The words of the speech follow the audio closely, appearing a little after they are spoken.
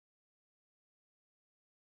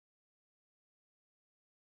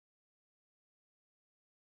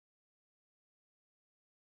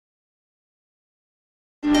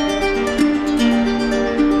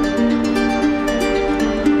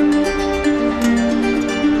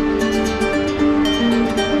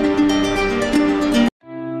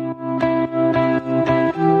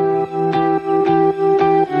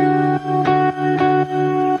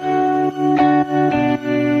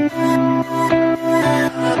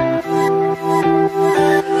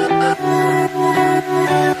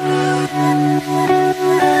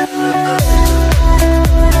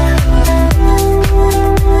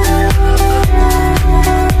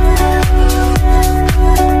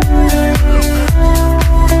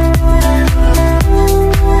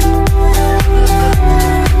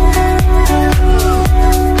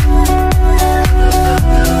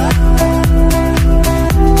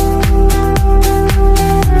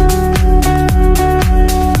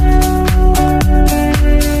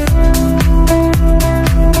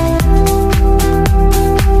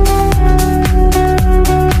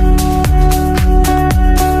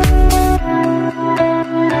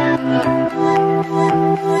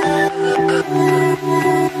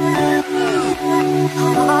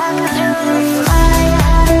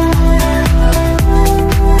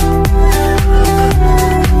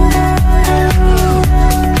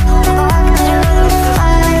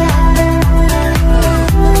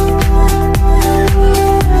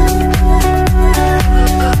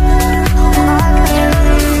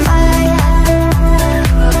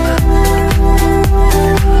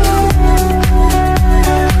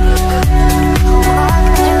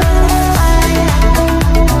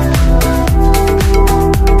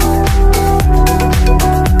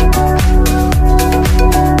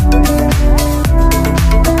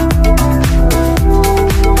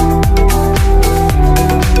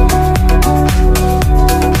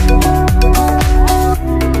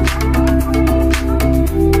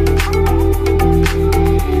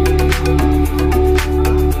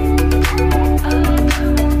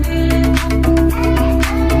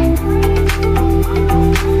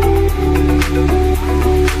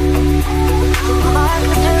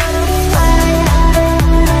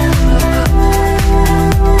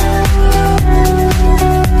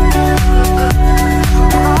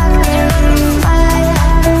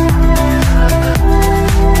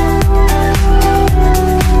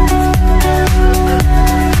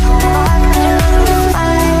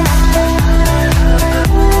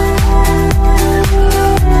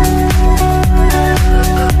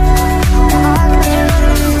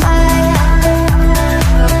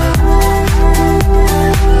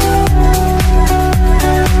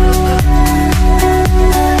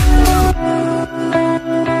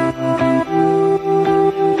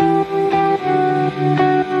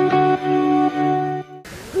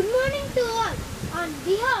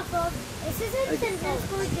SSM Central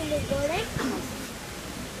School Kindergarten.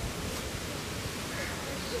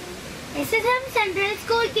 SSM Central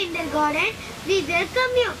School Kindergarten, we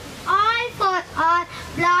welcome you all for our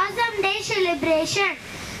Blossom Day celebration.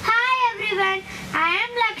 Hi everyone, I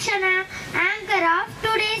am Lakshana, anchor of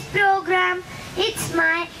today's program. It's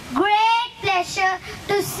my great pleasure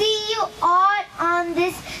to see you all on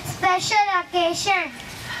this special occasion.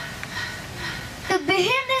 To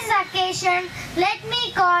begin this occasion, let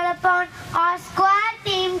me call upon our squad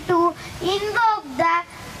team to invoke the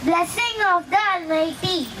blessing of the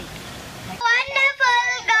Almighty. Wonderful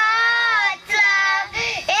God's love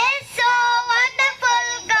is so wonderful.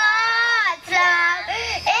 God's love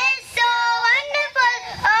is so wonderful.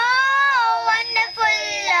 Oh, wonderful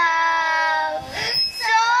love.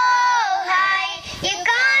 So high, you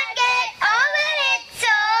can't get over it.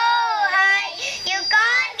 So high, you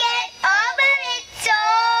can't get over it. So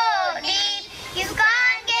deep, you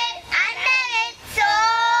can't get under it. So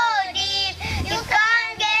deep, you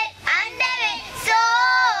can't get under it. So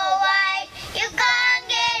wide, you can't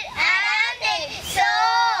get around it. So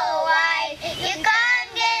wide, you can't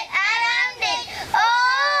get around it.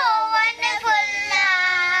 Oh, wonderful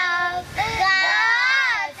love.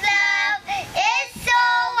 God's love is so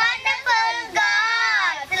wonderful.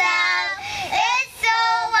 God's love is so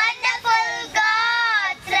wonderful.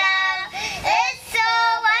 God's love is so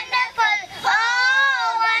wonderful. Oh,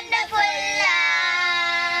 wonderful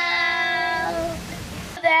love.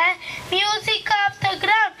 The music of the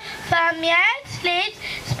ground from your slates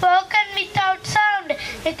spoken without sound.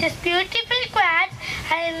 It is beautiful quotes.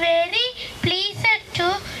 I am very pleased to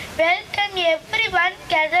welcome everyone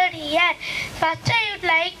gathered here. First, I would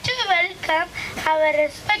like to welcome our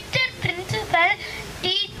respected principal,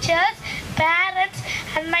 teachers, parents,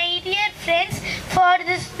 and my dear friends for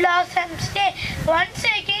this Blossoms Day. Once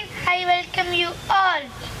again, I welcome you all.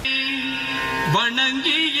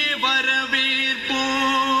 வணங்கியே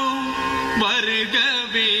வரவேற்போம்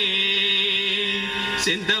வருகவே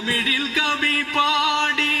செந்தமிழில் கவி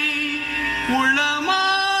பாடி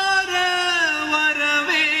உளமாற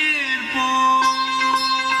வரவேற்போம்.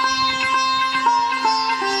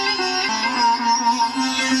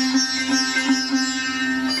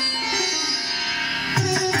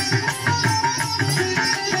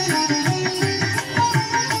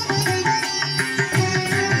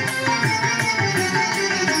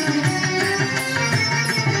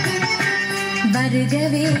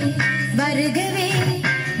 வருகவே வருகவே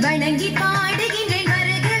வணங்கி பாடுகின்றேன்.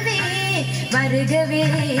 வருகவே வருகவே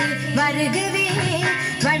வருகவே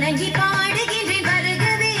வணங்கி பாடுகின்றேன்.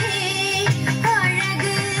 வருகவே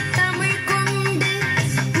அழகு தமிழ் கொண்டு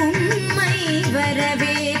உம்மை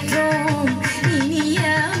வரவேற்றோம். இனிய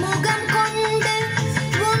முகம் கொண்டு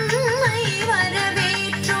உம்மை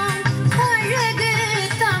வரவேற்றோம். அழகு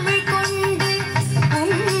தமிழ் கொண்டு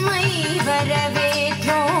உம்மை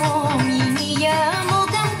வரவேற்றோம். இனிய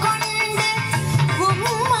முகம் கொண்டு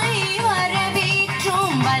உம்மை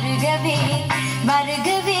வரவேற்றோம். வருகவே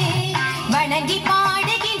வருகவே வணங்கி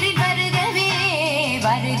பாடுகின்றேன். வருகவே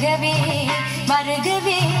வருகவே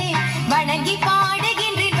வருகவே வணங்கி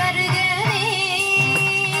பாடுகின்றேன். வருகவே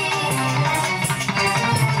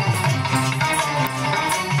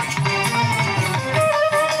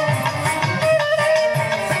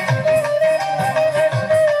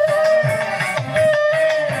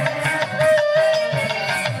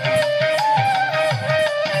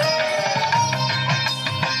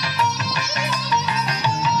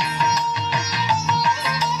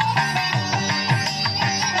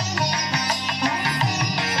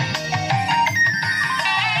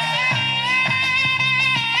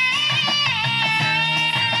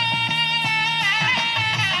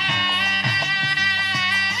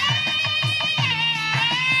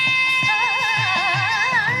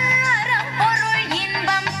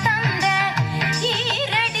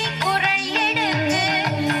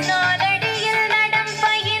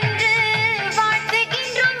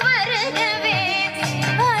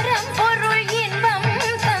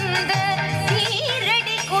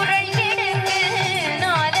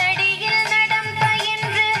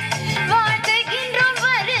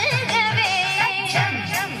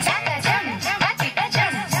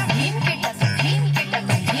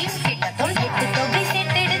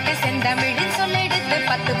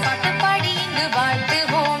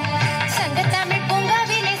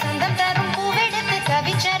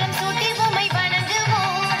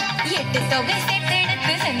தொகை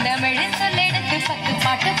சேர்த்தெடுத்து செந்தமிழில் சொல்லெடுத்து 10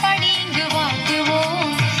 பாட்டு பாடி இங்கு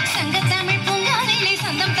வாழ்த்துவோம். சங்கத்தமிழ் பூங்காவிலே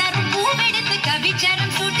சொந்தம் தரும் பூவெடுத்து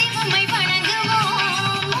கவிச்சரம் சூட்டி உம்மை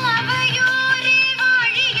வணங்குவோம். அவையோரே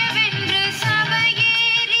வாழியவென்று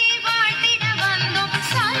சபையேறி வாழ்த்திட வந்தோம்.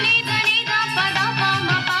 சனிதனிதா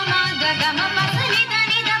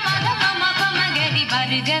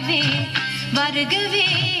வருகவே வருகவே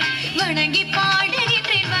வணங்கி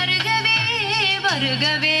பாடுகின்றேன் வருகவே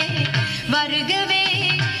வருகவே வருகவே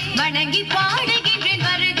வணங்கி பாடுகின்றேன்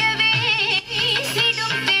வருகவே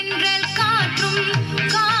வீசிடும் தென்றல் காற்றும்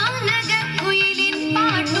கானக குயிலின்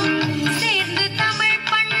பாட்டும் சேர்ந்து தமிழ்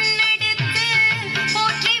பண்ணெடுத்து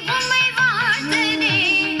போற்றி உம்மை வாழ்த்துதே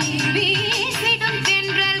வீசிடும்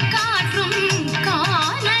தென்றல் காற்றும்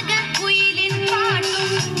கானக குயிலின்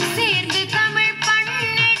பாட்டும் சேர்ந்து தமிழ்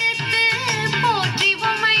பண்ணெடுத்து போற்றி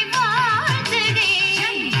உம்மை வாழ்த்துதே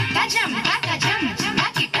கஜம் கஜம்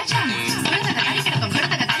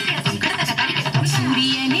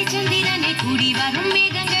சூரியனே சந்திரனே கூடி வரும்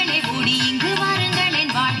மேகங்களே கூடி இங்கு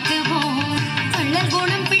வாருங்களேன் வாழ்த்துவோம் வள்ளல்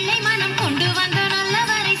குணம் பிள்ளை மனம் கொண்டு வந்த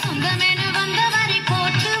நல்லவரை சொந்தமென வந்தவரை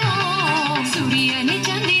போற்றுவோம் சூரியனே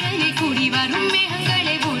சந்திரனே கூடி வரும்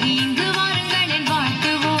மேகங்களே கூடி இங்கு வாருங்களேன்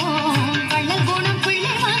வாழ்த்துவோம் வள்ளல் குணம்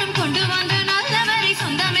பிள்ளை மனம் கொண்டு வந்த நல்லவரை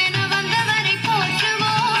சொந்தமென வந்தவரை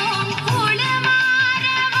போற்றுவோம் உளமாற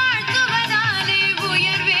வாழ்த்துவதாலே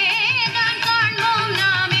உயர்வே தான் காண்போம்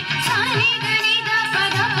நாமே சாணி கணித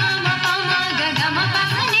பதம பம கதம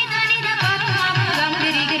பகனி தனித பரம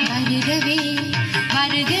வருகவே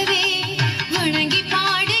வருகவே வணங்கி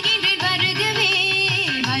பாடுகின்றேன் வருகவே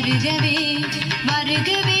வருகவே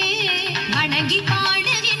வருகவே வணங்கி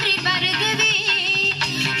பாடுகின்றேன் வருகவே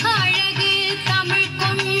அழகு தமிழ்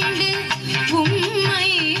கொண்டு உம்மை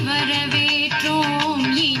வரவேற்றோம்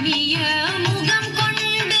இனிய முகம்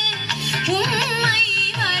கொண்டு உம்மை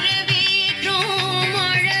வரவேற்றோம்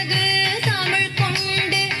அழகு தமிழ்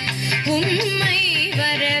கொண்டு உம்மை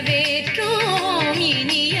வரவேற்றோம்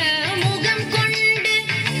இனிய முகம் கொண்டு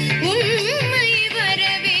உம்மை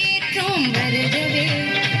வரவேற்றோம் வருகவே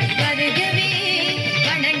வருகவே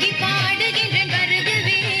வணங்கி பாடுகின்றேன்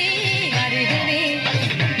வருகவே வருகவே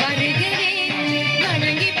வருகவே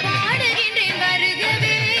வணங்கி பாடுகின்றேன்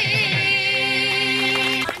வருகவே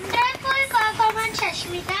Wonderful performance,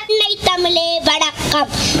 Shashmita. அன்னை தமிழே வணக்கம்.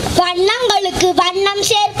 வண்ணங்களுக்கு வண்ணம்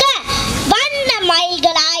சேர்க்க வண்ண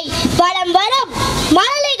மயில்களாய் வலம் வரும்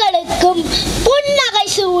மழலைகளுக்கும் புன்னகை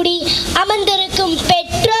சூடி அமர்ந்திருக்கும்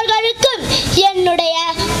பெற்றோர்களுக்கும் என்னுடைய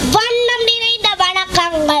வண்ணம் நிறைந்த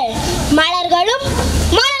வணக்கங்கள். மலர்களும்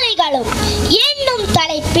மழலைகளும் என்னும்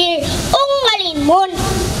தலைப்பில் உங்களின் முன்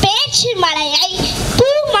பேச்சு மலையை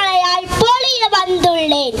பூமலையாய் பொழிய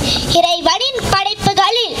வந்துள்ளேன். இறைவனின்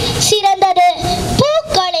படைப்புகளில் சிறந்தது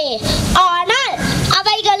பூக்களே. ஆனால்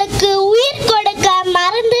அவைகளுக்கு உயிர் கொடுக்க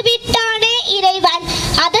மறந்துவிட்டானே இறைவன்.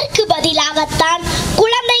 அதற்கு பதிலாகத்தான்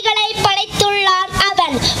குழந்தைகளை படைத்துள்ளான்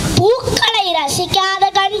அவன். பூக்களை ரசிக்காத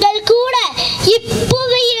கண்கள் கூட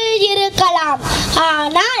இப்புவியில் இருக்கலாம்.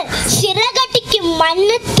 ஆனால் சிறகடிக்கும்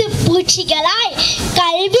மண்ணத்து பூச்சிகளாய்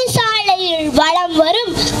கல்வி சாலையில் வலம்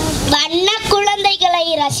வரும் வண்ண குழந்தைகளை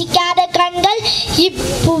ரசிக்காத கண்கள்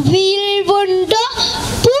இப்புவியில் உண்டோ?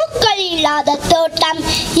 பூக்கள் இல்லாத தோட்டம்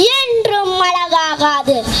என்றும்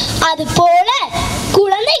அழகாகாது. அதுபோல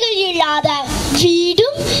குழந்தைகள் இல்லாத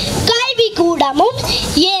வீடும் கல்வி கூடமும்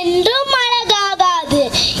என்றும் அழகாகாது.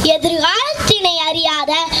 எதிர்காலத்தினை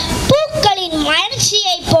அறியாத பூக்களின்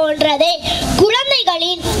மலர்ச்சியை போன்றதே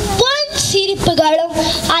குழந்தைகளின் பொன் சிரிப்புகளும்.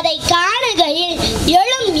 அதை காணுகையில்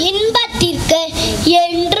எழும் இன்பத்திற்கு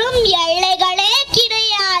என்றும் எல்லைகளே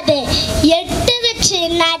கிடையாது. எட்டு வச்சு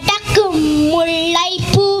நடக்கும் முல்லை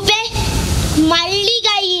பூவே,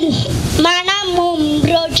 மல்லிகையின் மனமும்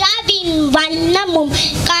ரோஜாவின் வண்ணமும்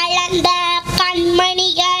கலந்த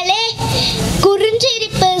கண்மணிகளே,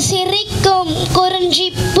 குறிஞ்சிரிப்பு சிரிக்கும் குறிஞ்சி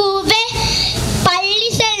பூவே, பள்ளி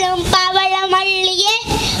செல்லும் பவள மல்லியே,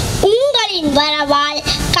 உங்களின் வரவால்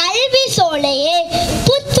கல்வி சோலையே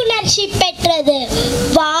புத்துணர்ச்சி பெற்றது.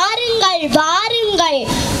 வாருங்கள் வாருங்கள்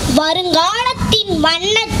வருங்காலத்தின்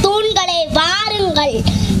வண்ண தூண்களே வாருங்கள்.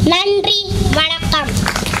 நன்றி, வணக்கம்.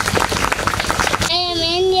 I am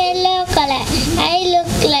in yellow color. I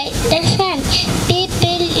look like the sun.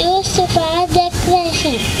 People used to for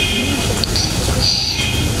decoration.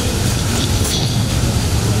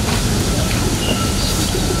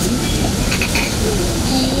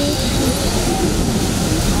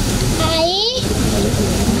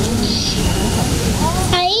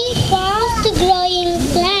 I fast growing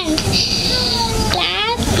plant.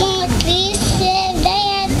 Plant more trees, save the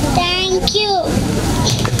earth. Thank you.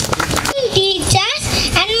 Teachers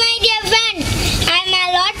and my dear friends, I am a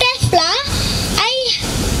lotus flower.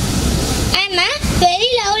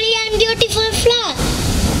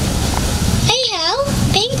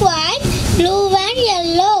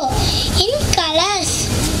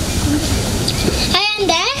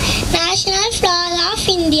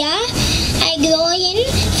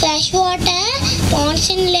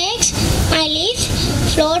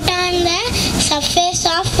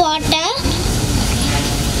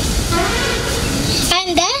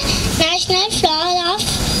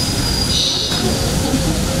 I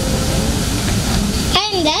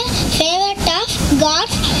am the favorite of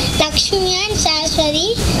gods Lakshmi and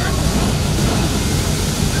Saraswati.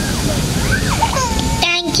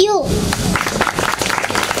 Thank you.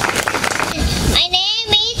 My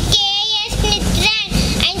name is K.S. Nitran.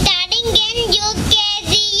 I'm studying in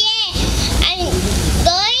UKGA. I'm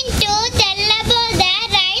going to tell about the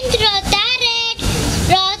rhymes Rota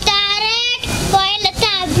red,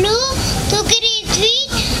 Violeta blue, Tukri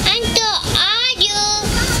sweet, and to are you.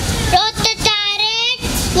 Rota red,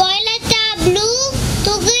 Violeta blue,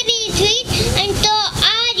 Tukri sweet, and to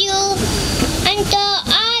are you. And to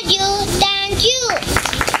are you. Thank you.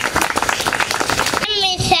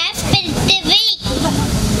 Miss Prithvi.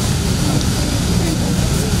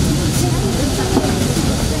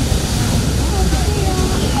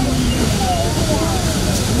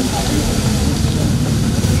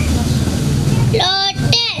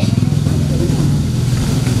 Lotus.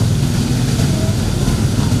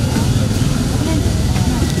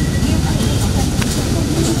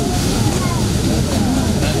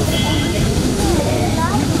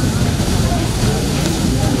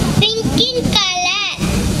 Pink in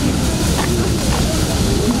color.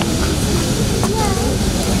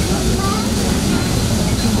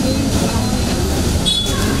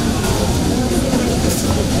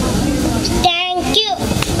 Thank you.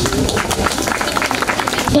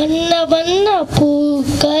 வண்ண வண்ண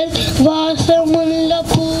பூக்கள் வாசமுள்ள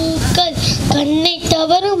பூக்கள் கண்ணை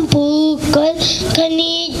தவறும் பூக்கள்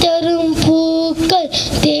கனி தரும் பூக்கள்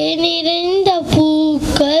தேனிறைந்த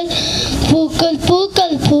பூக்கள் பூக்கள்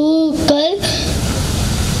பூக்கள் பூக்கள்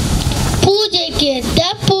பூஜைக்கேற்ற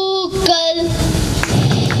பூக்கள்.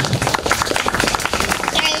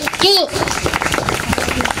 தேங்க்யூ.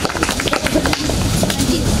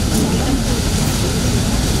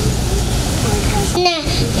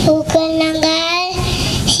 பூக்கள் நாங்கள்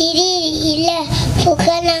சிறி இல்ல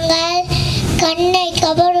பூக்கள் நாங்கள் கண்ணை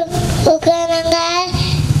கவரும் பூக்கள் நாங்கள்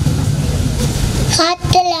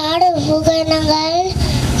காத்தில் ஆடும் பூக்கள் நாங்கள்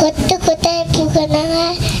கொத்து கொத்தாய் பூக்கள்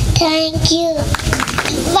நாங்கள். தேங்க்யூ.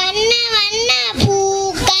 வண்ண வண்ண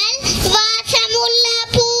பூக்கள் வாசமுள்ள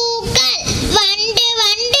பூக்கள் வண்டு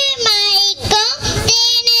வண்டு மயக்கும்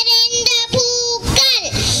தேனறிந்த பூக்கள்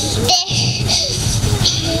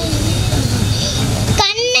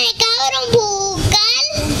கண்ணை கவரும் பூக்கள்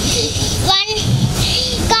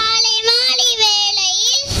காலை மாலை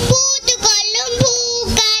வேளையில் பூத்து கொள்ளும்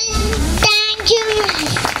பூக்கள். தேங்க்யூ.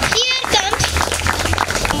 Here comes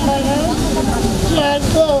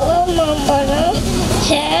மாம்பழம்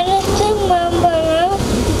சேலத்து மாம்பழம்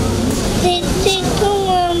சித்திக்கு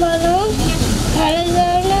மாம்பழம்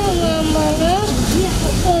அழகான மாம்பழம்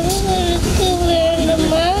ஒருவருக்கு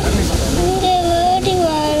வேண்டுமா இங்கே ஓடி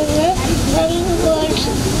வாருங்க பங்கு போட்டு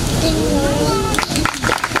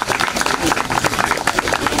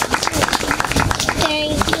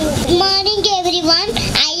thank you. Good morning everyone.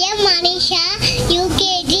 I am Manisha,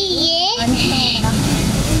 UKGA.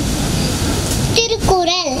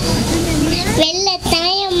 Thirukkural.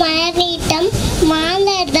 வெள்ளத்தனைய மரணீட்டம்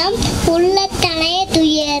மாந்தர்தம் உள்ளத்தனைய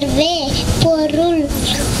துயர்வே. பொருள்.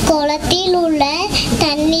 குளத்தில் உள்ள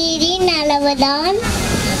தண்ணீரின் அளவுதான்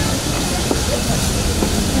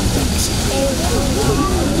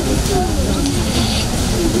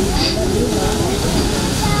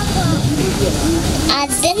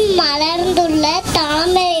அதன் மலர்ந்துள்ள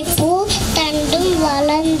தாமரை பூ தண்டும்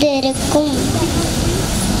வளர்ந்திருக்கும்.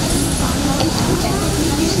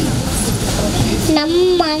 நம்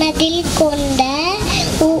மனதில் கொண்ட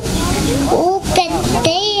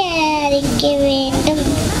ஊக்கத்தை அறிக்க வேண்டும்.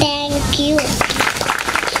 தேங்க்யூ.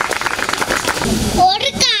 ஒரு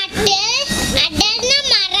காட்டில் அடர்ந்த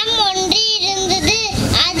மரம் ஒன்று இருந்தது.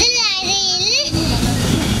 அதில் அருகில்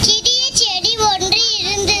சிறிய செடி ஒன்று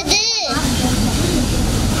இருந்தது.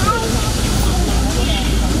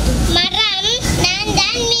 மரம் நான்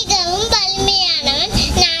தான் மிகவும் வலிமையானவன்,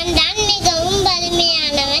 நான் தான் மிகவும்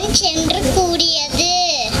வலிமையானவன் சென்று கூறியது.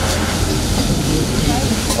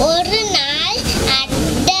 ஒரு நாள்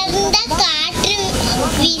அடர்ந்த காற்று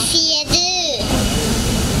வீசியது.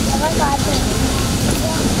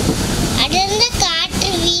 அடர்ந்த காற்று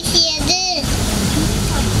வீசியது.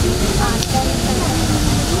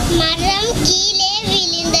 மரம் கீழே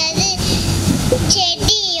விழுந்தது.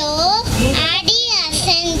 செடியோ அடி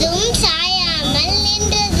அசைந்தும் சாயாமல்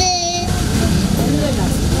நின்றது.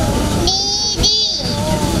 நீதி.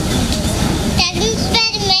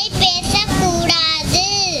 தற்பெருமை பேசக்கூடாது.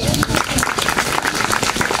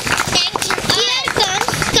 Here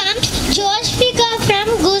comes Joshvika from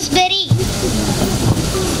Gooseberry.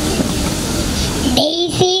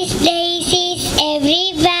 Daisies, daisies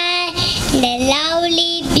everywhere, the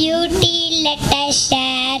lovely beauty let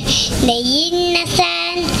play in the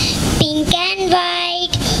sand, pink and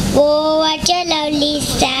white. Oh, what a lovely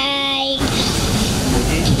sight.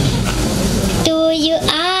 To you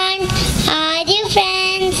aunt, are you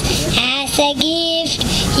friends? As a gift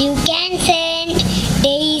you can send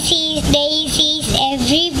daisies, daisies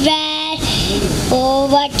everywhere. Oh,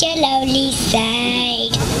 what a lovely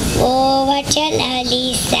sight. Oh, what a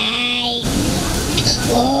lovely sight.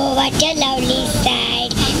 Oh, what a lovely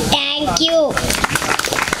sight. Thank you.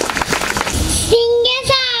 Sing a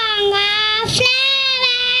song of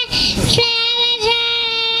flowers, flowers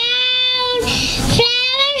around,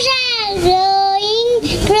 flowers are growing,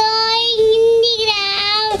 growing in the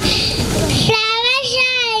ground. Flowers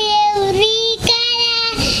are every color,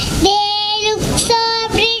 they look so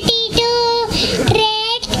pretty too.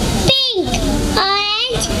 Red, pink,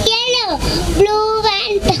 orange, yellow, blue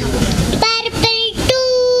and purple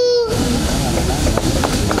too.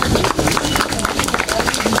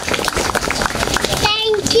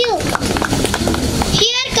 Thank you.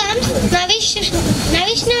 Here comes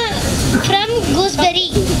Navishna from Gooseberry.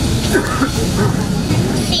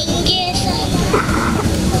 Sing a song.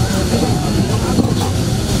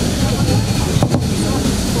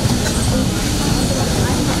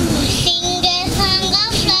 Sing a song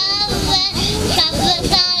of flowers,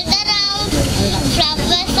 flowers all around.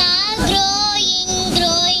 Flowers are growing,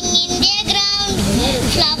 growing in the ground.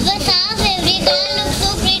 Flowers of every color look so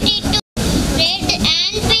pretty too. Red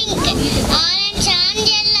and pink, orange and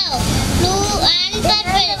yellow, blue and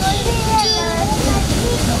purple too.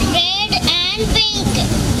 Red and pink,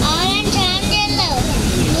 orange and yellow,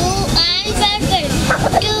 blue and purple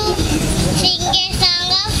too. Sing a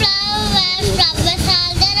song of flowers, flowers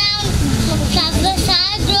all around. Flowers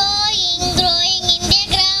are growing, growing in the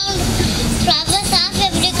ground. Flowers of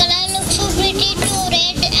every color look so pretty too.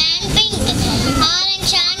 Red and pink,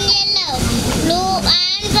 orange and yellow, blue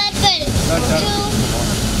and purple too.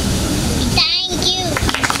 Thank you.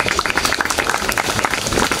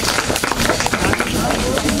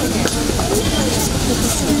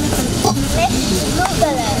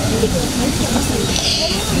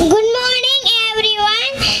 Good morning,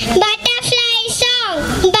 everyone. Butterfly song.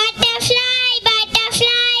 Butterfly,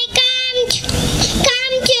 butterfly,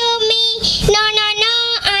 come to me. No, no, no,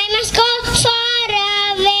 I must go far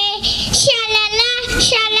away. Shalala,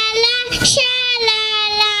 shalala,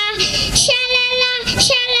 shalala, shalala,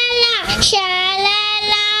 shalala,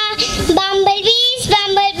 shalala. Bumblebees,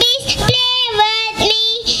 bumblebees, play with me.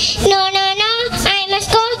 No, no, no, I must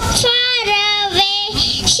go far away.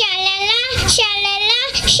 Shalala, shalala,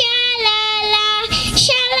 shalala,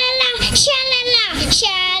 shalala, shalala,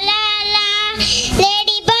 shalala.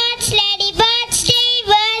 Ladybirds, ladybirds, stay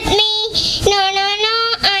with me. No, no, no,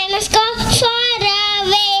 I must go far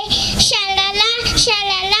away. Shalala,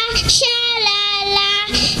 shalala, shalala,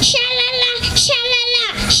 shalala, shalala,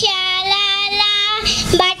 shalala.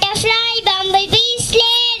 Butterfly, bumblebees,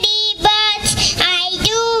 ladybirds, I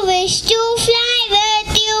do wish to fly with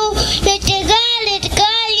you. Little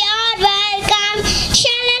girl, you're welcome.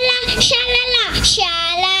 Shalala, shalala,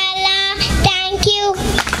 shalala. Thank you.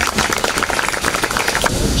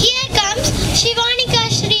 Here comes Shivanika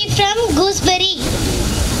Shri from Gooseberry.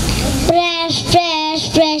 Brush, brush,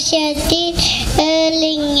 brush your teeth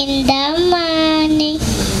early in the morning.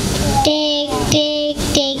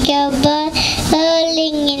 Take your bath early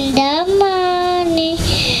in the morning.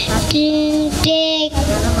 Take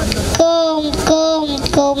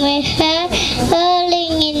comb your hair early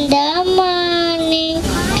in the morning.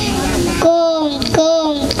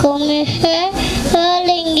 Comb your hair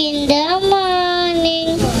early in the morning.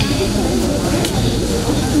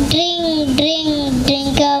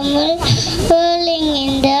 Drink a milk early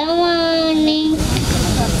in the morning.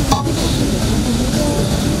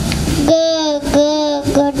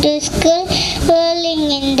 Go to school early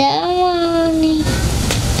in the morning.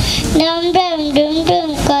 Dum dum dum dum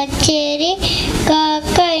kacheri,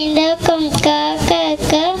 kaka in the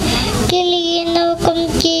kaka, kili in the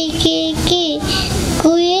ki,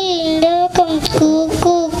 kuil in the ku,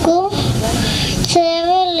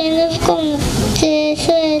 sevel in the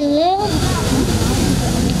sevel,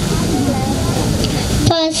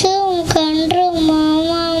 pasum kandru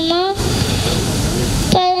mama,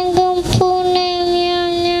 parangum pune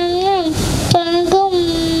nyam nyam nyam.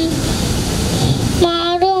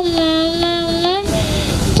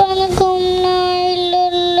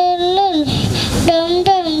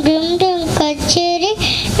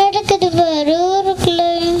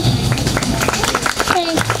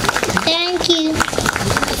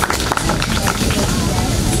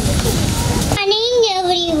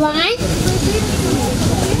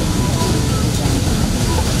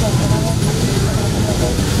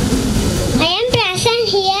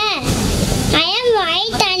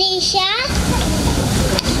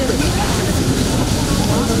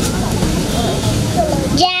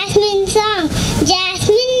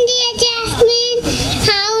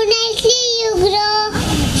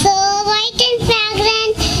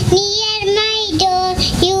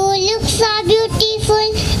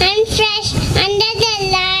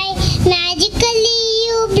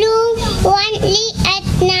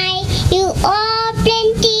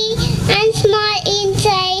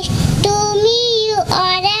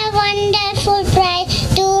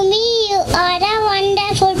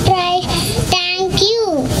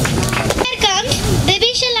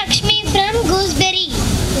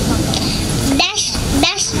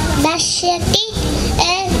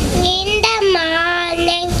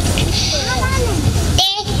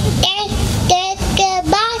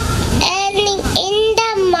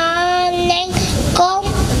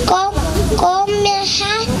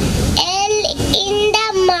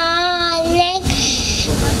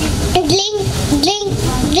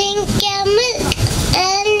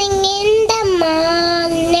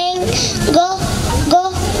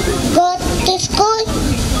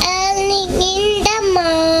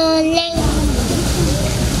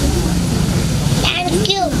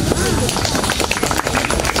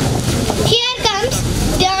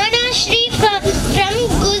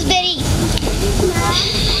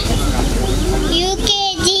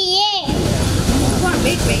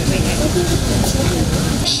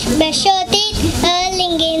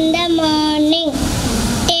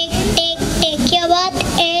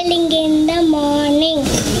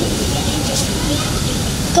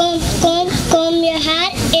 comb your hair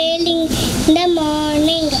early in the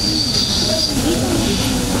morning.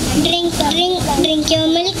 Drink your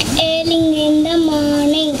milk early in the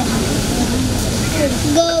morning.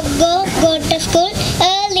 Go to school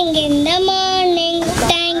early in the morning.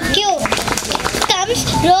 Thank you. Comes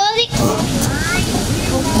Rosie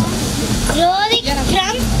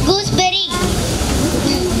from Gooseberry.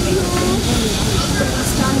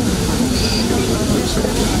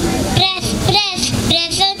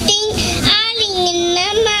 Press a thing early in the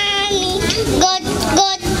morning. Go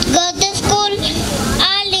to school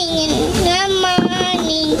early in the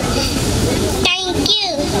morning. Thank you.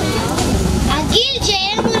 Agil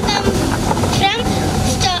Jayamurgam from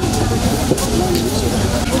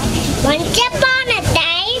Once upon a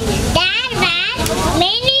time, there were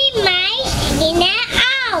many mice in a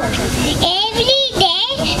house. Every day,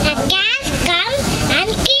 a cat come and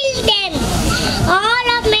kill them. All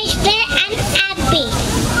of mice were unhappy.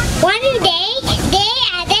 One day, they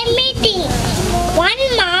had a meeting. One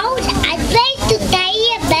mouse advised to tie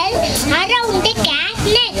a bell around the cat's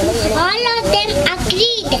neck. All of them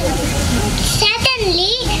agreed.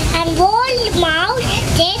 Suddenly, an old mouse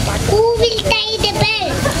said, "Who will tie the bell?"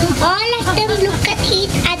 All of them looked at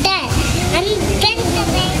each other and went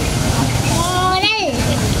away. Moral: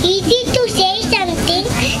 easy to say something,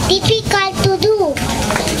 difficult to do.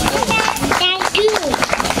 Thank you.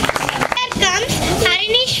 Here comes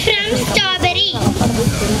Harinish from Strawberry.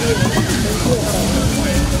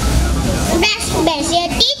 Brush your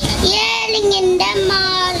teeth early in the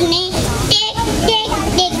morning.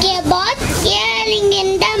 Take your bath early in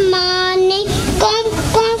the morning.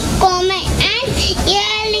 Comb my hands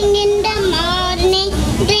early in the morning.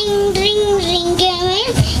 Drink your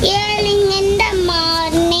milk early in the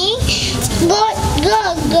morning. Go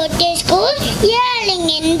to school early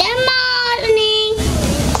in the morning.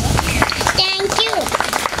 Thank you.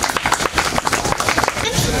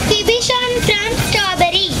 Vibhishan from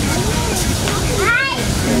Strawberry. Hi.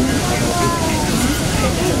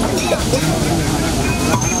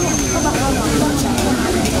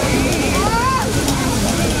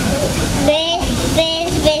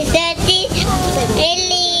 Brush your teeth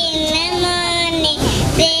early in the morning.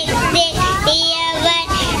 Take your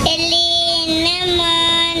bath early in the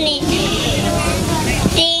morning.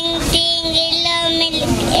 Drink your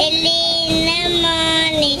milk early in the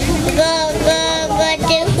morning. Go to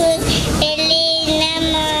school early in the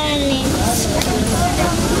morning.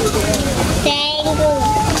 Thank you.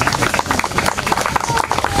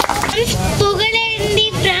 Pugalandi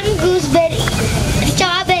from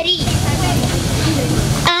Strawberry.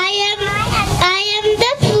 I am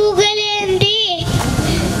the Pugalandi.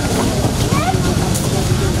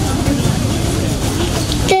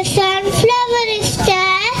 The sunflower is the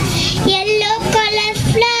yellow color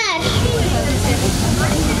flower.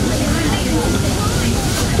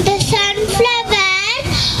 The sunflower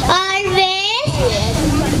always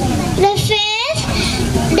refers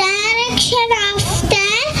direction of the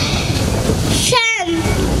sun.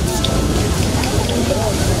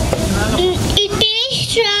 It is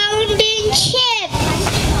round in shape.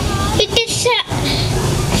 It is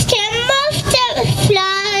stem of the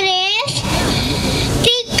flower is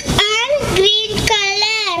thick and green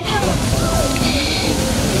color.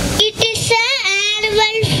 It is an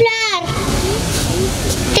annual flower.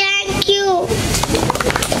 Thank you.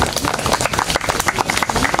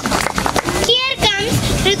 Here comes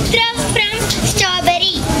Rutra from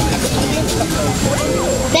Strawberry.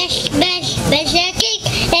 Brush your teeth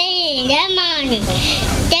in the morning.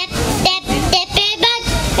 Tap a bath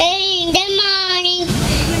in the morning.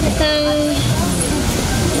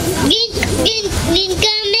 Drink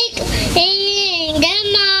a milk in the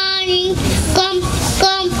morning. Comb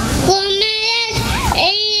my hair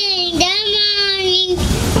in the morning.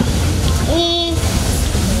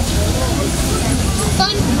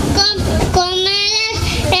 Comb my hair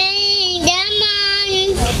in the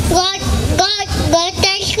morning. Go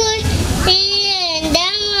to school in the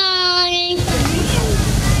morning.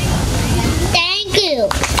 Thank you.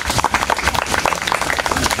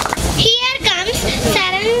 Here comes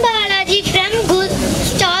Saran Balaji from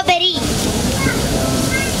Strawberry.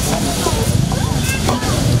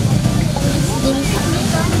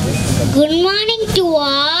 Good morning to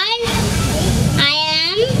all. I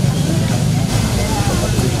am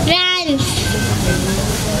Rans.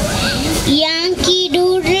 Yankee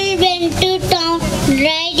Doodle went to town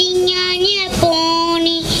riding on a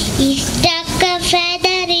pony. He stuck a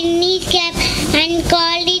feather in his cap and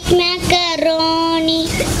called it macaroni.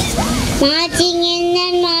 Marching in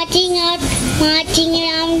and marching out, marching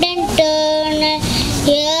round and turn.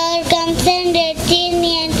 Here comes a red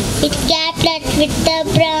Indian with caplet with the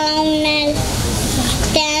brown. phenomenal.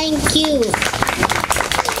 Thank you.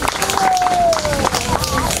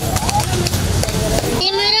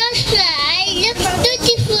 I look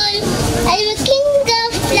beautiful. I'm a king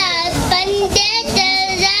of flowers. Pandit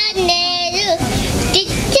Nehru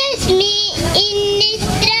stitches me in his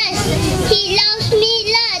dress. He loves me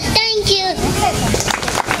lot. Thank you.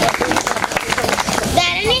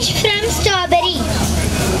 Varanish from Strawberry.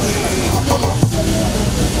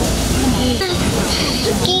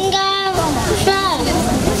 King of flowers.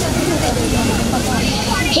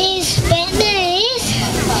 His banner is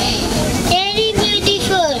very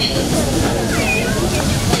beautiful.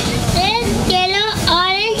 Red, yellow,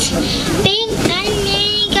 orange, pink and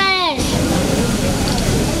many colors.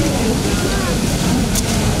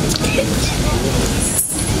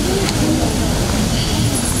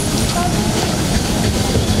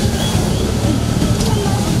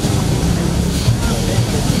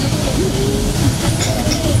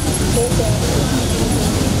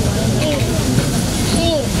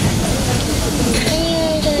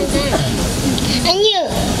 And you.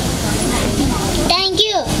 Thank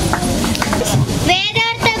you.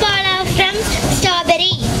 Vedartha Bala from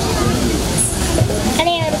Strawberry.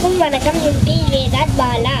 அனைவருக்கும் வணக்கம். என் பேர் வேதாத்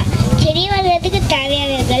பாலா. செடி வளர்றதுக்கு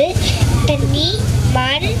தேவையானவர்கள் தண்ணி,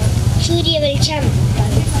 மண், சூரிய வெளிச்சம்.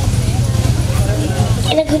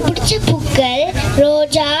 எனக்கு பிடிச்ச பூக்கள்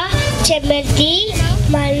ரோஜா, செம்பருத்தி,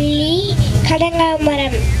 மல்லி,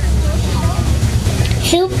 கனகாமரம்.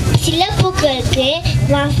 சில பூக்களுக்கு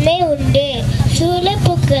வாசனை உண்டு, சில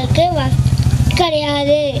பூக்களுக்கு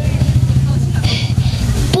கிடையாது.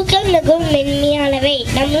 பூக்கள் மிகவும் மென்மையானவை.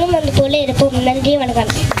 நம்மளும் அது போல இருப்போம். நன்றி,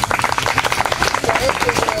 வணக்கம்.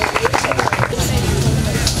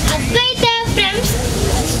 Advaita from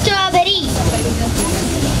Strawberry.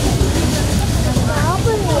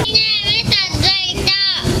 My name is Advaita.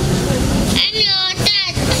 I'm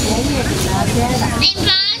lotus. I'm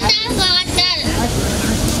fast of water.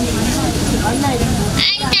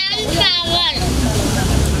 I turn flower.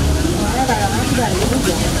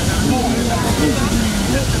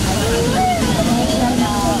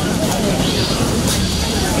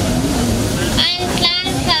 I'm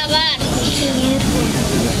plant flower.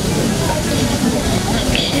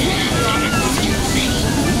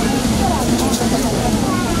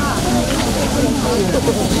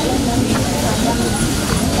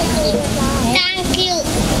 Thank you.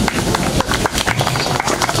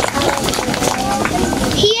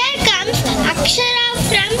 Here comes Akshara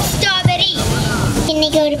from Strawberry.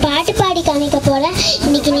 இன்னைக்கு ஒரு பாட்டு பாடி காமிக்க போறேன்.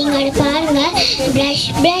 இன்னைக்கு நீங்க அதை பாருங்க. Brush,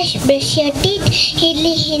 brush, brush your teeth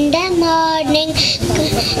early in the morning.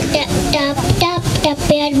 Tap, tap, tap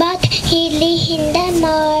your bath early in the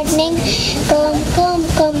morning. Comb, comb,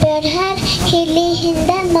 comb your hair early in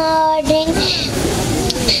the morning.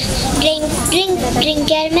 Drink, drink, drink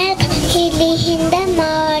your milk early in the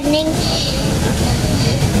morning.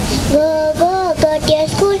 Go, go, go to your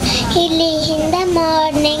school early in the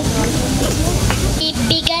morning.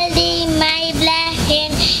 Typical my black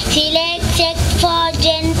hen, select check for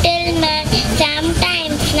gentleman.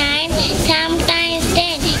 Sometimes 9, sometimes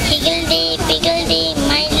 10. Pickle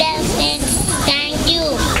my left hand. Thank you.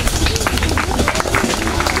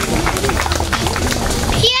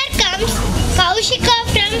 Here comes Kaushika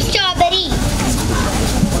from Strawberry.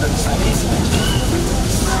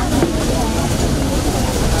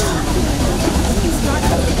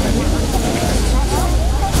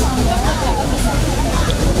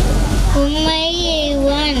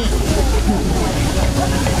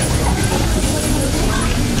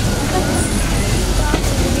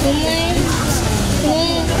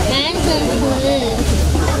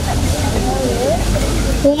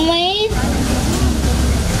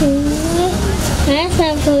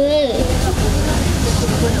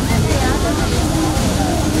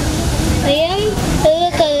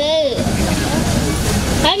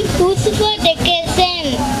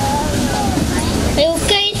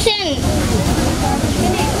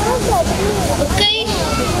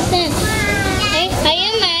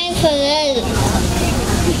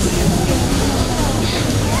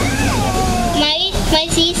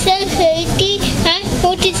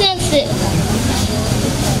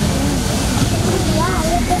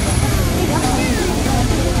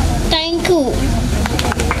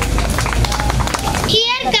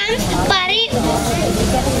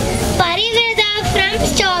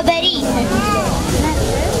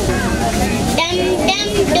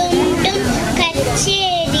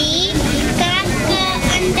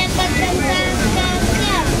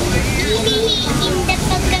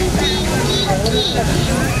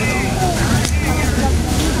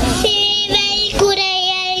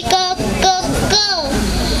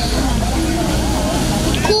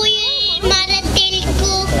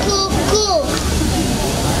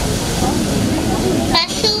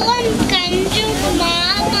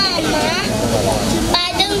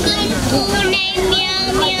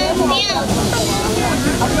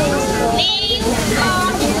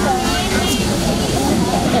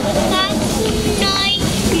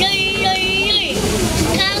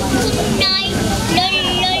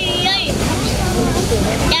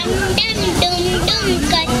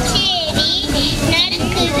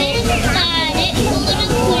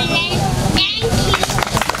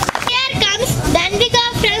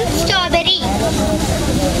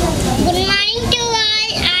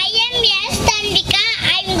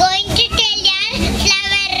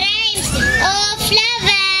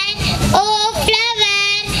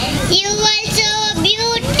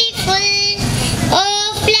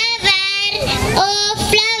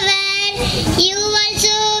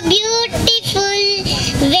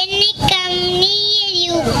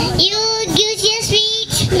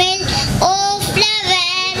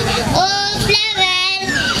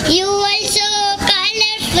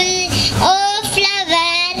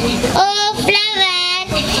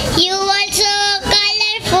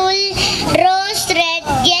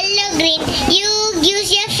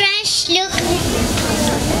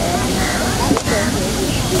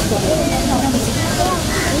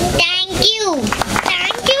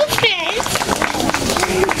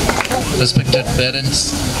 respected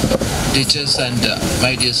parents, teachers and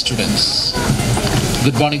my dear students.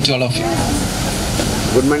 Good morning to all of you.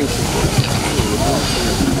 Good morning.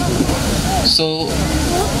 So,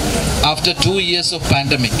 after 2 years of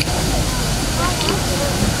pandemic,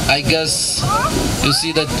 I guess you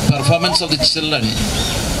see the performance of the children.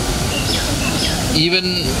 Even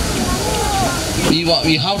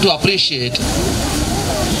we have to appreciate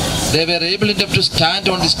they were able enough to stand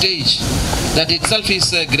on the stage. That itself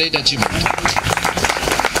is a great achievement.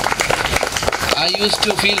 I used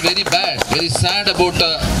to feel very bad, very sad about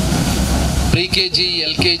pre-KG,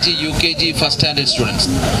 LKG, UKG, first standard students.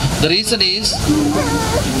 The reason is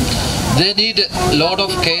they need a lot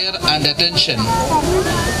of care and attention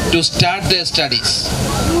to start their studies.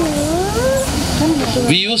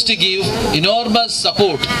 We used to give enormous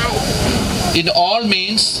support in all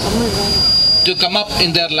means to come up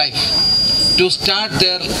in their life, to start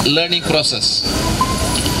their learning process.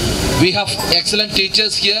 We have excellent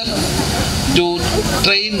teachers here to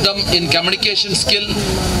train them in communication skill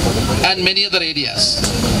and many other areas.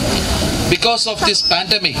 Because of this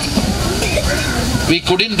pandemic, we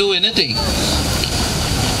couldn't do anything.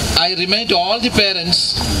 I remind all the parents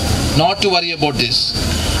not to worry about this,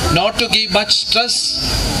 not to give much stress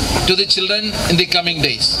to the children in the coming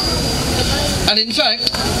days. And in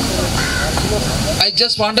fact, I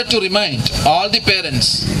just wanted to remind all the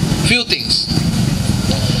parents few things.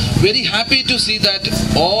 Very happy to see that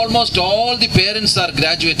almost all the parents are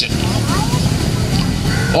graduated.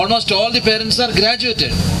 Almost all the parents are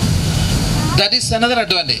graduated. That is another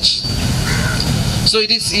advantage. So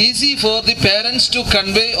it is easy for the parents to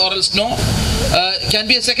convey, or else can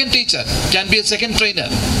be a second teacher, can be a second trainer.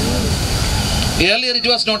 Earlier it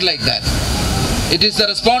was not like that. It is the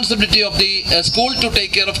responsibility of the school to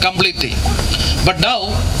take care of completely. But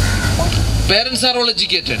now, parents are all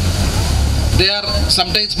educated. They are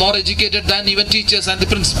sometimes more educated than even teachers and the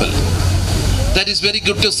principal. That is very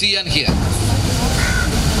good to see and hear.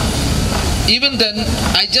 Even then,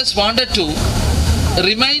 I just wanted to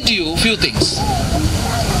remind you few things.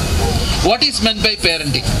 What is meant by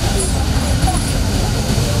parenting?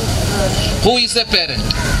 Who is a parent?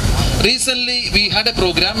 Recently, we had a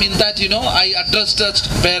program in that, I addressed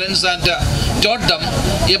parents and taught them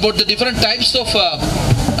about the different types of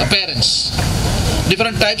parents.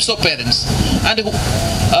 Different types of parents. And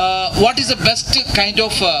what is the best kind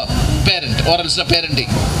of parent or else a parenting.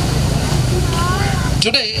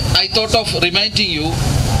 Today, I thought of reminding you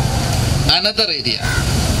another area.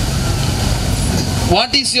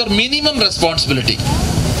 What is your minimum responsibility?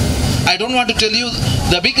 I don't want to tell you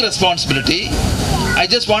the big responsibility. I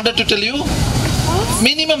just wanted to tell you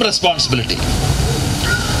minimum responsibility.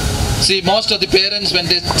 See, most of the parents, when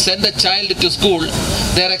they send a child to school,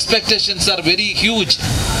 their expectations are very huge.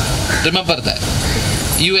 Remember that.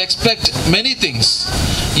 You expect many things.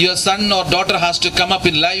 Your son or daughter has to come up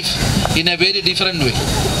in life in a very different way.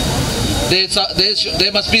 They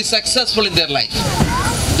must be successful in their life.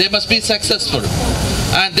 They must be successful.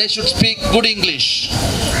 And they should speak good English.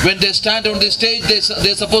 When they stand on the stage,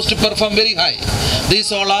 they're supposed to perform very high.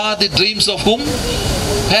 These all are the dreams of whom?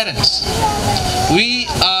 Parents. We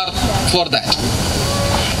are for that.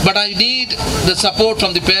 But I need the support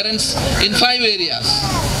from the parents in 5 areas.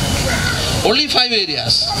 Only 5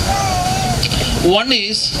 areas. One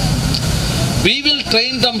is, we will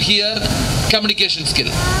train them here communication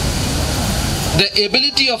skill. The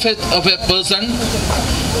ability of a person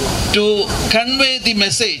to convey the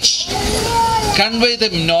message, convey the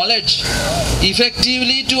knowledge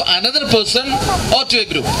effectively to another person or to a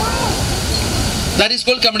group. That is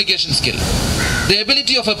called communication skill. The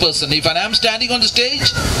ability of a person. If I am standing on the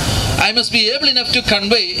stage, I must be able enough to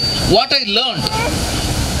convey what I learned,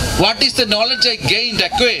 what is the knowledge I gained,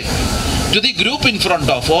 acquired, to the group in front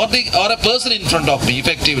of or a person in front of me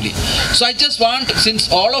effectively. So I just want, since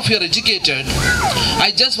all of you are educated,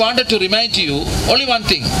 I just wanted to remind you only one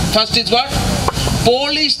thing. First is what?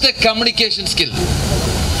 Polish the communication skill.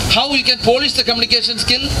 How you can polish the communication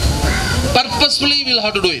skill? Purposefully we will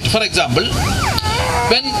have to do it. For example,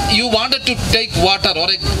 when you wanted to take water or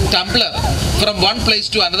a tumbler from one place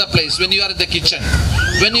to another place, when you are in the kitchen,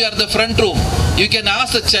 when you are in the front room, you can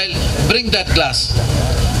ask the child, bring that glass.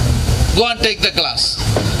 Go and take the glass.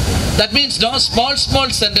 That means small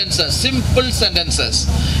sentences, simple sentences.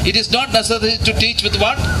 It is not necessary to teach with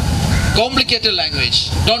what? Complicated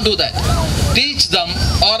language. Don't do that. Teach them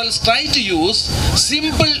or else try to use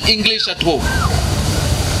simple English at home.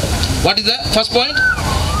 What is the first point?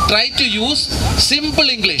 Try to use simple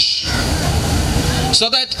English. So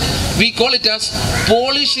that we call it as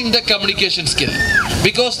polishing the communication skill,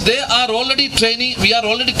 because they are already training, we are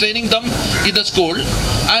already training them in the school,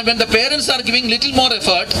 and when the parents are giving little more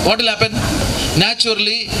effort, what will happen?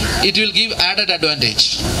 Naturally, it will give added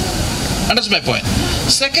advantage. Understand my point?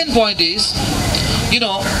 Second point is, you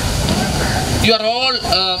are all,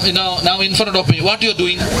 now in front of me. What you are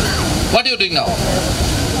doing? What are you doing now?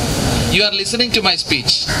 You are listening to my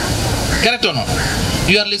speech. Correct or not?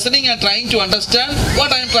 You are listening and trying to understand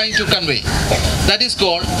what I am trying to convey. That is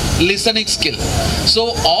called listening skill.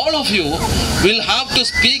 So all of you will have to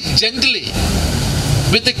speak gently,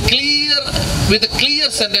 with the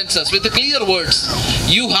clear sentences, with the clear words.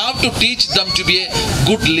 You have to teach them to be a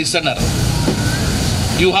good listener.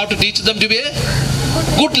 You have to teach them to be a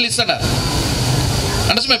good listener.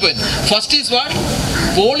 Understand my point? First is what?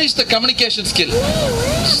 Polish the communication skill.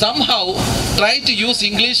 Somehow try to use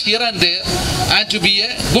English here and there and to be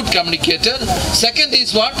a good communicator. Second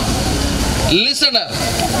is what? Listener.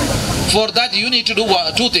 For that you need to do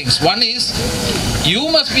two things. One is, you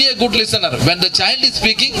must be a good listener. When the child is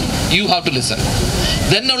speaking, you have to listen.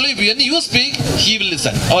 Then only when you speak, he will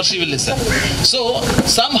listen or she will listen. So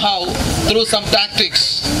somehow through some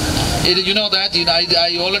tactics, you know that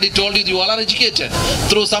I already told you, you all are educated.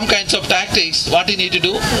 Through some kinds of tactics, what you need to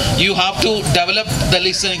do, you have to develop the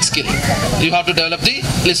listening skill. You have to develop the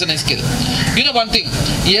listening skill. You know one thing,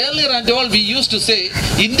 earlier and all we used to say,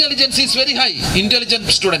 intelligence is very high. Intelligent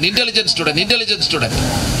student, intelligent student, intelligent student.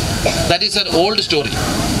 That is an old story.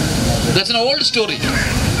 That's an old story.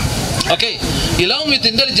 Okay, along with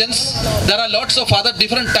intelligence, there are lots of other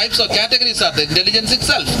different types of categories of the intelligence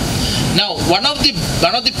itself. Now, one of the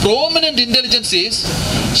prominent intelligence is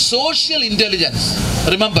social intelligence.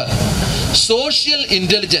 Remember, social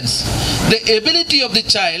intelligence, the ability of the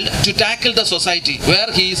child to tackle the society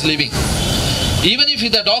where he is living. Even if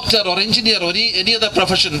he's a doctor or engineer or any other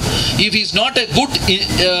profession, if he's not a good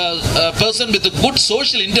person with a good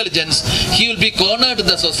social intelligence, he will be cornered in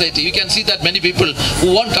the society. You can see that many people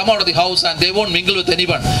who won't come out of the house and they won't mingle with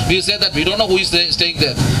anyone. We say that we don't know who is staying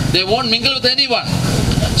there. They won't mingle with anyone.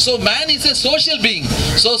 So man is a social being.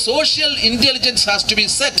 So social intelligence has to be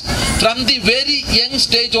set from the very young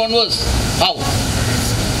stage onwards. How?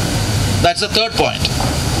 That's the third point.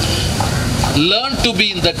 Learn to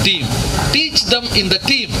be in the team. Teach them in the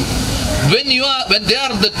team. When they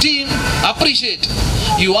are in the team, appreciate.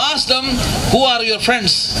 You ask them, who are your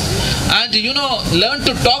friends? And learn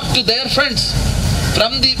to talk to their friends.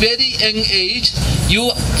 From the very young age,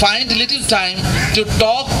 you find little time to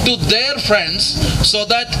talk to their friends, so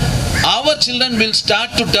that our children will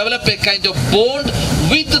start to develop a kind of bond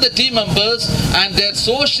with the team members and their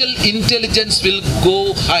social intelligence will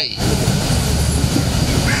go high.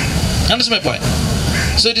 Understand my point?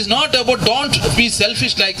 So it is not about, don't be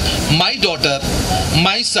selfish like my daughter,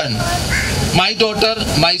 my son, my daughter,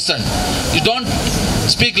 my son. You don't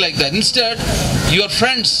speak like that. Instead, your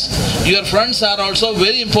friends are also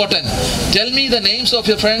very important. Tell me the names of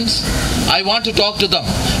your friends. I want to talk to them.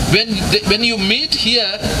 When you meet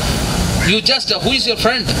here, you just, who is your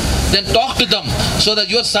friend? Then talk to them, so that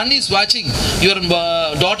your son is watching, your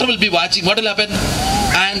daughter will be watching. What will happen?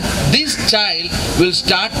 And this child will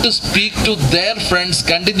start to speak to their friends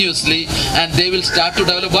continuously, and they will start to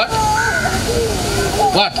develop what?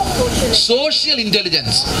 What? Social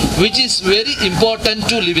intelligence, which is very important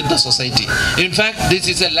to live in the society. In fact, this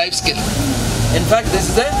is a life skill.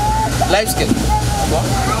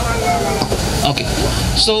 Okay,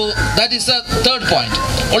 so that is the third point.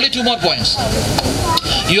 Only two more points.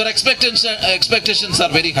 Your expectations are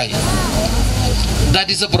very high. That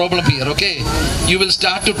is a problem here, okay? You will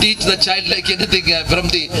start to teach the child like anything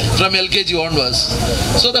from LKG onwards.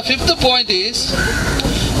 So the fourth point is,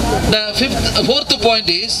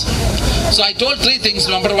 so I told three things.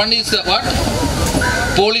 Number one is what?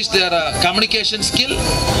 Polish their communication skill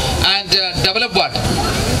and develop what?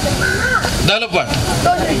 Develop what?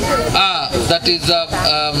 That is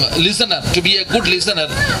listener, to be a good listener.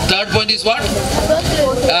 Third point is what?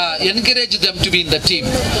 Encourage them to be in the team.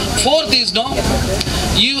 Fourth is,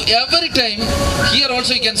 you every time, here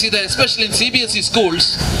also you can see that, especially in CBSE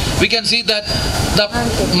schools, we can see that the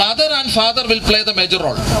mother and father will play the major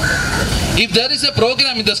role. If there is a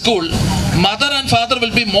program in the school, mother and father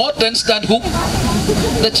will be more tense than who?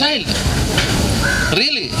 The child.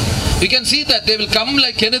 Really. You can see that they will come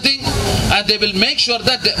like anything and they will make sure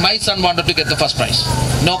that my son wanted to get the first prize.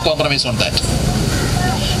 No compromise on that.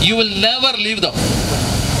 You will never leave them.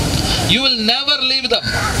 You will never leave them.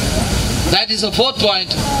 That is the fourth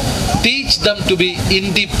point. Teach them to be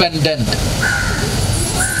independent.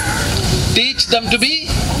 Teach them to be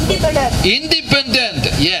independent.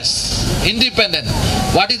 Yes, independent.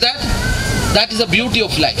 What is that? That is the beauty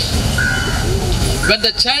of life. When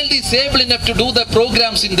the child is able enough to do the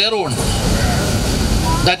programs in their own,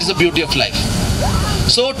 that is the beauty of life.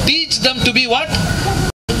 So teach them to be what?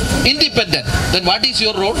 Independent. Then what is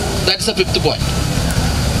your role? That is the fifth point.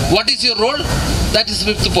 What is your role? That is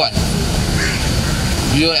the fifth point.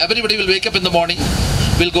 Everybody will wake up in the morning,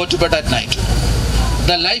 will go to bed at night.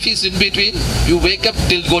 The life is in between. You wake up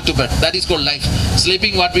till go to bed. That is called life.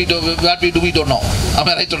 Sleeping, what we do, we don't know. Am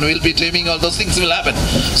I right? We'll be dreaming, all those things will happen.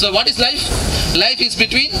 So what is life? Life is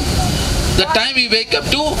between the time we wake up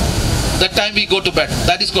to the time we go to bed.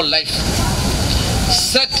 That is called life.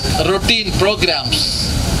 Set routine programs.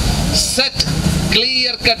 Set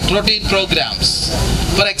clear-cut routine programs.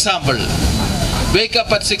 For example, wake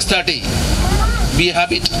up at 6:30. Be a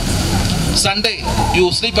habit. Sunday,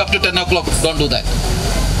 you sleep up to 10 o'clock. Don't do that.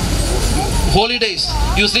 Holidays,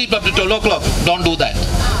 you sleep up to 12 o'clock. Don't do that.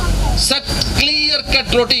 Set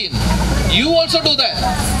clear-cut routine. You also do that.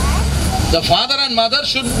 The father and mother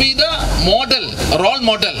should be the model, role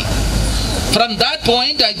model. From that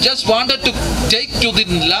point, I just wanted to take to the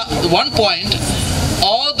one point,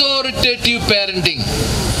 authoritative parenting.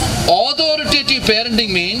 Authoritative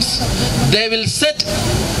parenting means they will set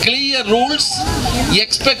clear rules,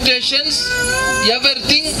 expectations,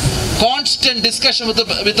 everything, constant discussion with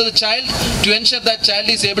the child to ensure that child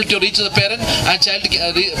is able to reach the parent and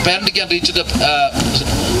parent can reach the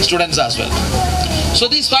students as well. So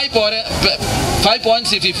these 5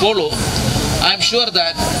 points if you follow, I am sure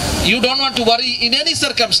that you don't want to worry in any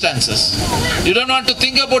circumstances. You don't want to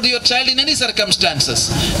think about your child in any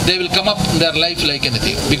circumstances. They will come up in their life like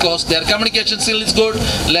anything because their communication skill is good,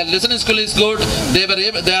 their listening skill is good, they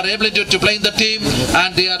are able to play in the team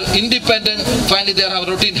and they are independent. Finally, they have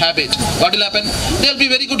a routine habit. What will happen? They will be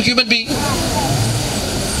very good human being.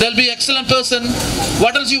 They will be excellent person.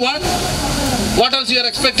 What else you want? What else you are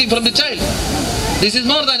expecting from the child? This is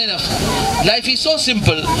more than enough. Life is so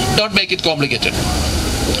simple, don't make it complicated.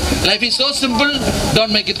 Life is so simple,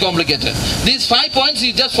 don't make it complicated. These 5 points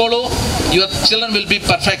you just follow, your children will be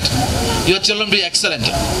perfect. Your children will be excellent.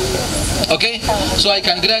 Okay? So I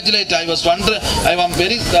congratulate, I am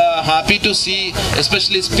very happy to see,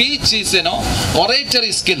 especially speech is,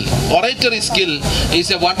 oratory skill. Oratory skill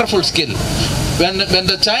is a wonderful skill. When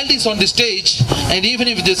the child is on the stage, and even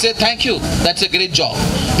if they say thank you, that's a great job.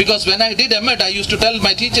 Because when I did MEd, I used to tell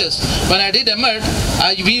my teachers, when I did MEd,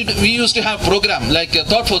 we used to have program like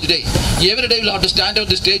Thought for the Day. Every day we'll have to stand on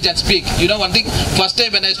the stage and speak. You know one thing, first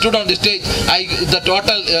time when I stood on the stage, the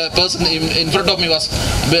total person in front of me was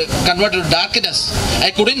converted to darkness. I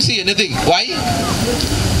couldn't see anything. Why?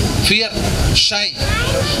 Fear, shy.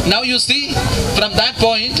 Now you see, from that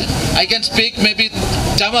point, I can speak maybe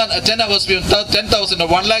 10 hours, 10,000 or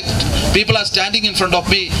 1 lakh people are standing in front of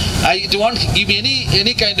me. I don't give me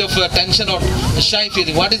any kind of tension or shy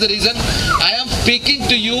feeling. What is the reason? I am speaking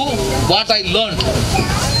to you what I learned.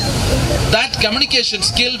 That communication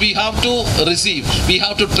skill we have to receive. We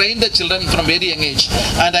have to train the children from very young age.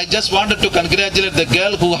 And I just wanted to congratulate the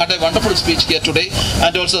girl who had a wonderful speech here today,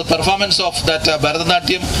 and also the performance of that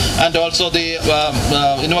Bharatanatyam, and also the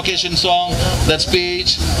invocation song, that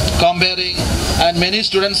speech, comparing, and many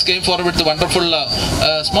students came forward with the wonderful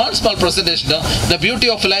small presentation. The beauty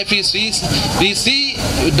of life is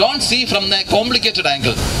we don't see from a complicated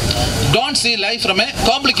angle. Don't see life from a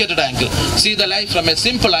complicated angle. See the life from a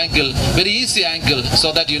simple angle, very easy angle,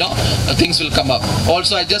 so that things will come up.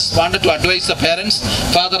 Also, I just wanted to advise the parents,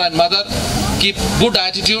 father and mother, keep good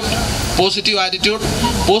attitude, positive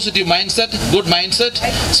mindset, good mindset,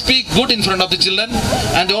 speak good in front of the children,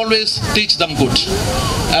 and always teach them good.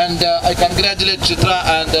 And I congratulate Chitra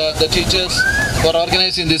and the teachers for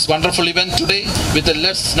organizing this wonderful event today with the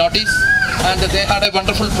less notice. And they had a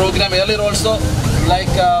wonderful program earlier also, like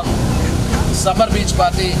summer beach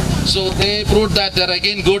party. So they proved that they're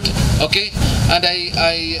again good. Okay, and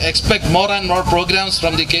I expect more and more programs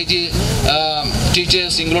from the KG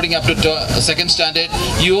teachers, including up to 2nd standard.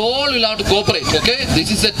 You all will have to cooperate. Okay,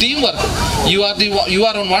 this is a teamwork. You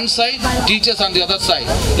are on one side, teachers on the other side.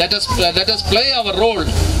 Let us play our role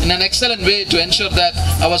in an excellent way to ensure that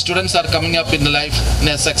our students are coming up in life in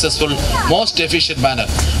a successful, most efficient manner.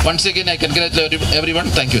 Once again, I congratulate everyone.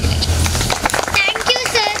 Thank you very much. Thank you,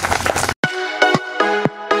 sir.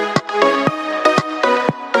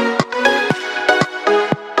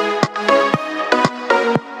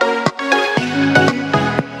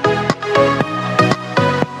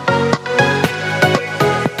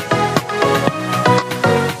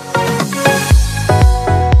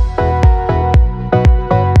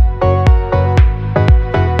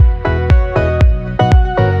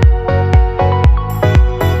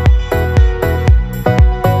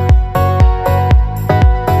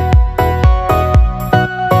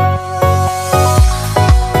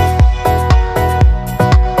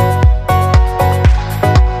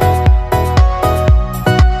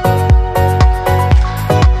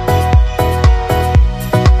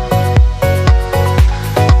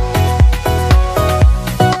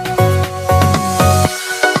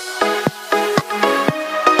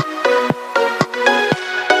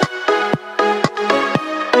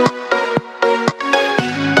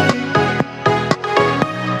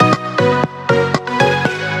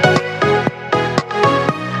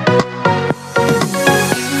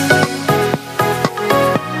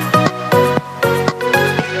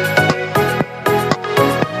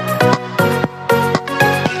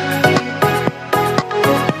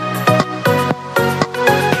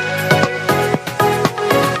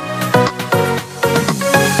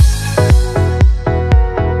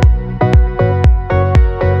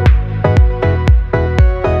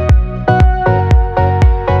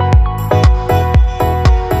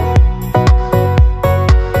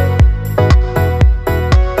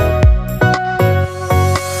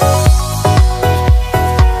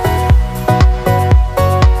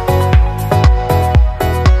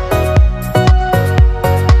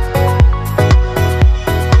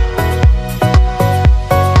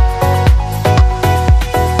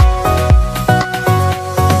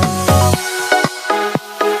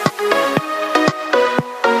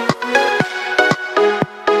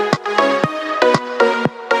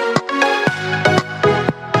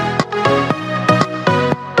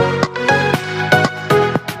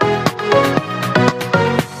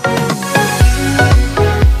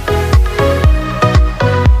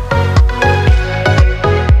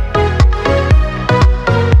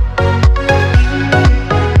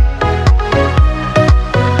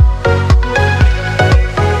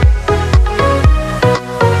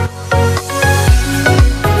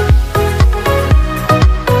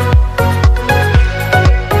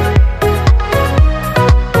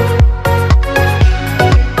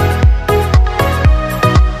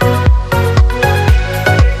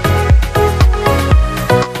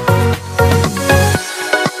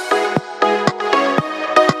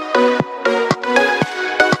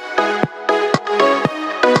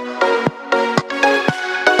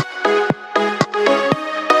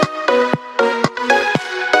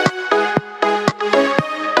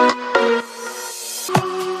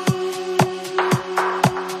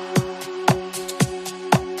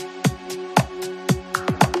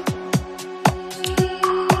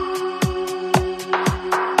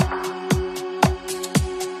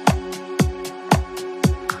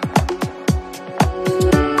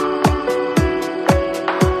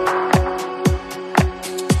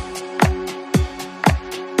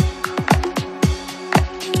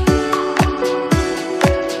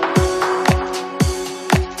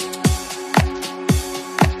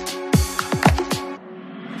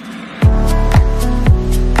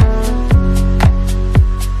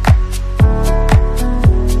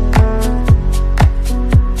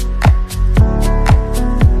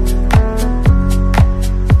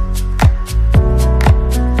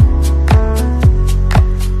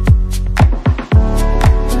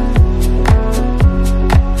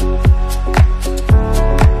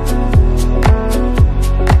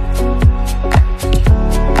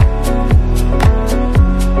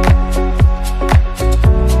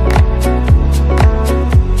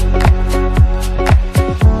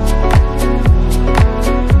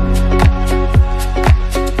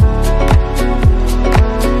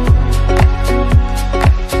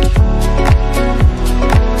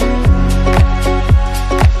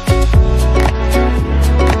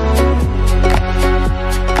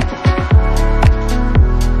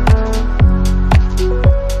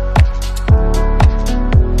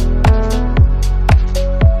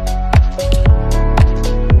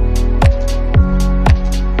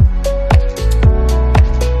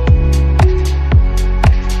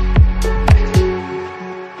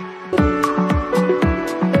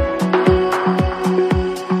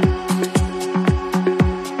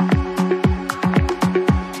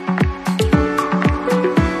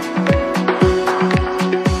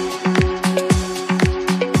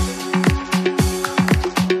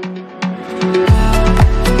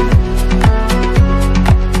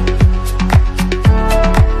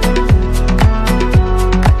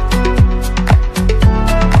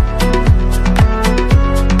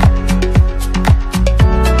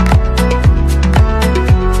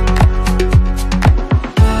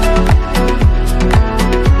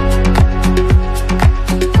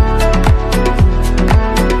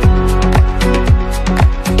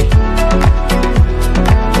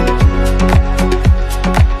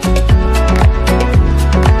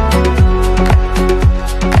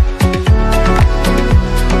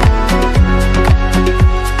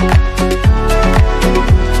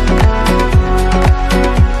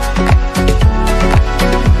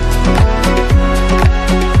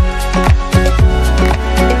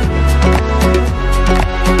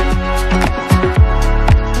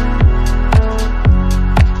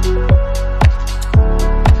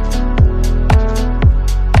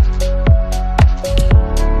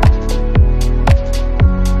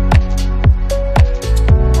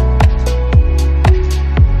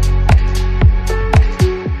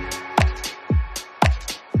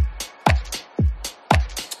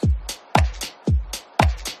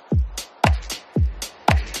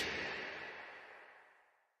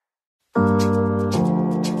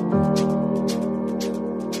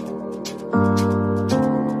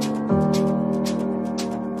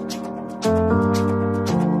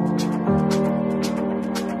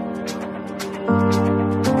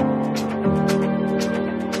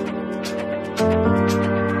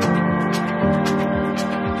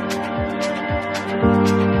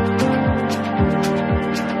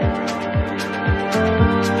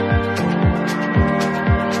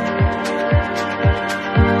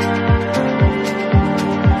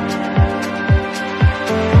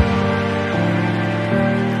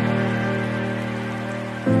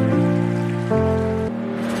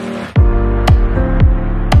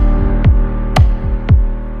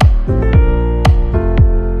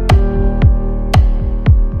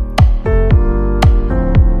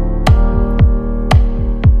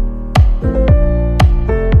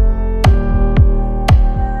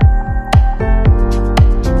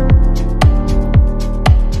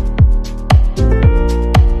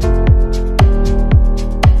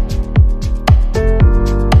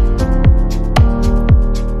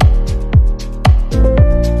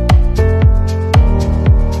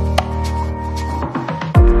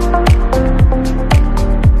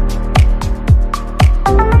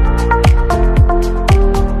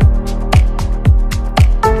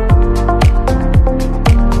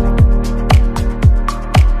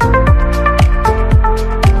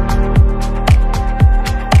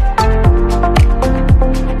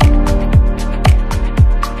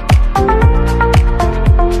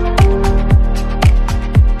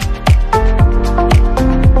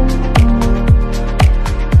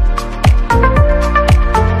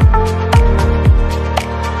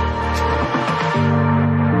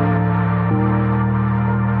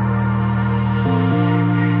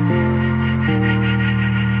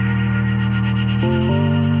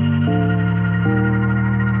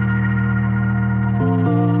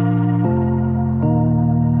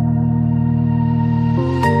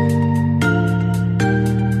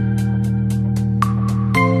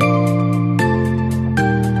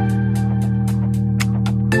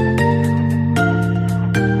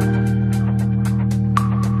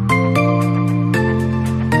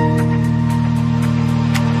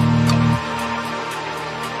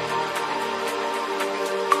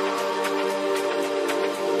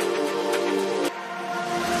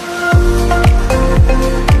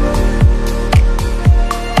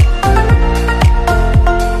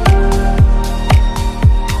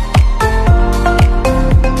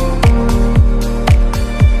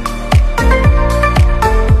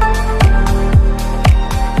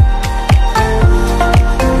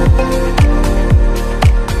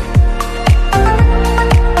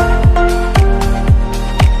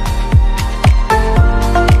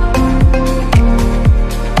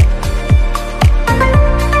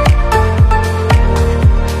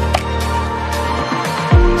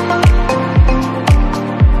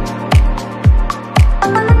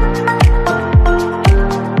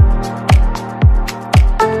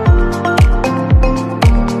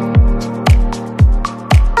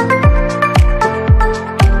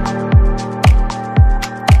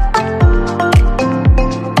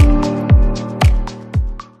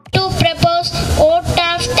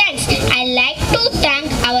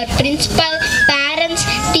 principal, parents,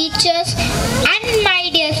 teachers, and my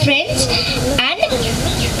dear friends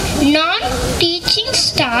and non-teaching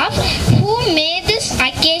staff who made this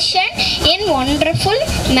occasion in wonderful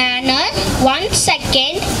manner. Once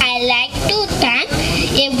again, I like